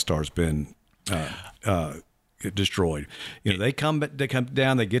the Death Star's been destroyed. They come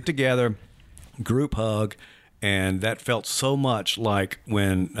down, they get together, group hug. And that felt so much like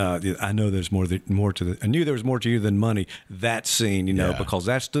when I know there's more to the. I knew there was more to you than money. That scene, Yeah. because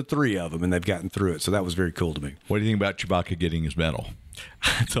that's the three of them, and they've gotten through it. So that was very cool to me. What do you think about Chewbacca getting his medal?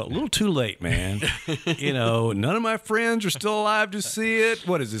 I thought a little too late, man. None of my friends are still alive to see it.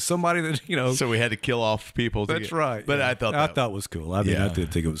 What is this? Somebody that So we had to kill off people. To That's get- right. But yeah. I thought it was cool. I mean, Yeah. I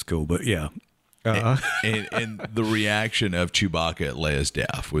did think it was cool, but yeah. and the reaction of Chewbacca at Leia's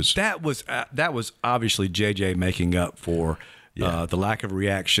death was That was obviously JJ making up for the lack of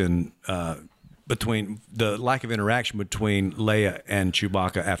reaction between the lack of interaction between Leia and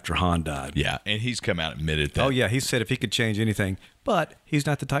Chewbacca after Han died. Yeah, and he's come out and admitted that. Oh yeah, he said if he could change anything, but he's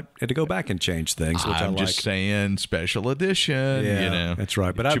not the type to go back and change things. Which I'm I like. just saying, special edition. Yeah, you know, that's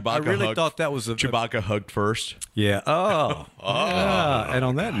right. But I really thought that was Chewbacca hugged first. Yeah. Oh. Yeah. And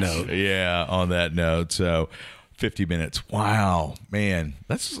on that note, Yeah. On that note, so 50 minutes. Wow, man,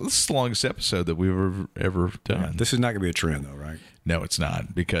 that's the longest episode that we've ever done. this is not going to be a trend, though, right? No, it's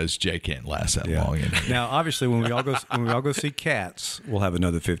not, because Jay can't last that Yeah. long. Now, obviously, when we all go see Cats, we'll have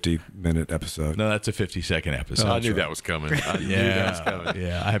another 50-minute episode. No, that's a 50-second episode. I knew that was coming. I knew that was coming.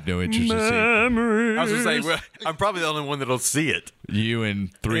 Yeah, I have no interest in seeing I was going to say, well, I'm probably the only one that'll see it. you and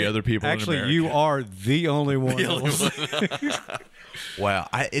three other people Actually, in America. you are the only one. Wow,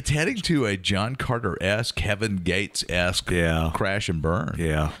 it's heading to a John Carter-esque, Kevin Gates-esque crash and burn.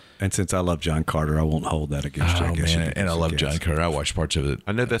 Yeah. And since I love John Carter, I won't hold that against you. Oh, I guess man, you and I love John guess. Carter. I watched parts of it.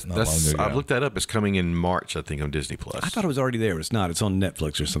 I know that's not long ago. I've looked that up. It's coming in March, I think, on Disney Plus. I thought it was already there. It's not. It's on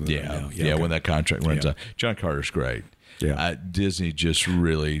Netflix or something. Yeah, right now. yeah. Okay. When that contract runs Yeah. out, John Carter's great. Yeah. Disney just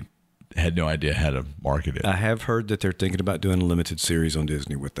really had no idea how to market it. I have heard that they're thinking about doing a limited series on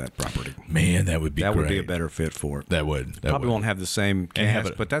Disney with that property. Man, that would be That great. would be a better fit for it. That would. That Probably would. won't have the same And have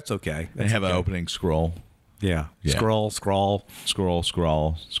cast, it- but that's okay. They That's have an okay. opening scroll. Yeah. Yeah. Scroll. Scrolling.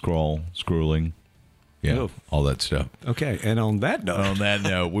 Yeah, Oof. all that stuff. Okay. And on that note, On that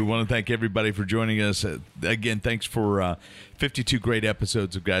note, we want to thank everybody for joining us. Again, thanks for 52 great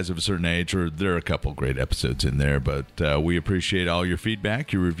episodes of Guys of a Certain Age, or there are a couple great episodes in there, but we appreciate all your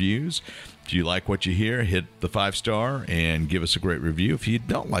feedback, your reviews. If you like what you hear, hit the 5-star and give us a great review. If you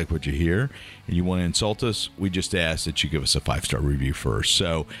don't like what you hear and you want to insult us, we just ask that you give us a 5-star review first.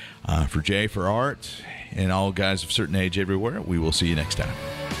 So for Jay, for Art, and all Guys of a Certain Age everywhere, we will see you next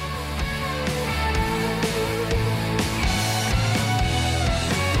time.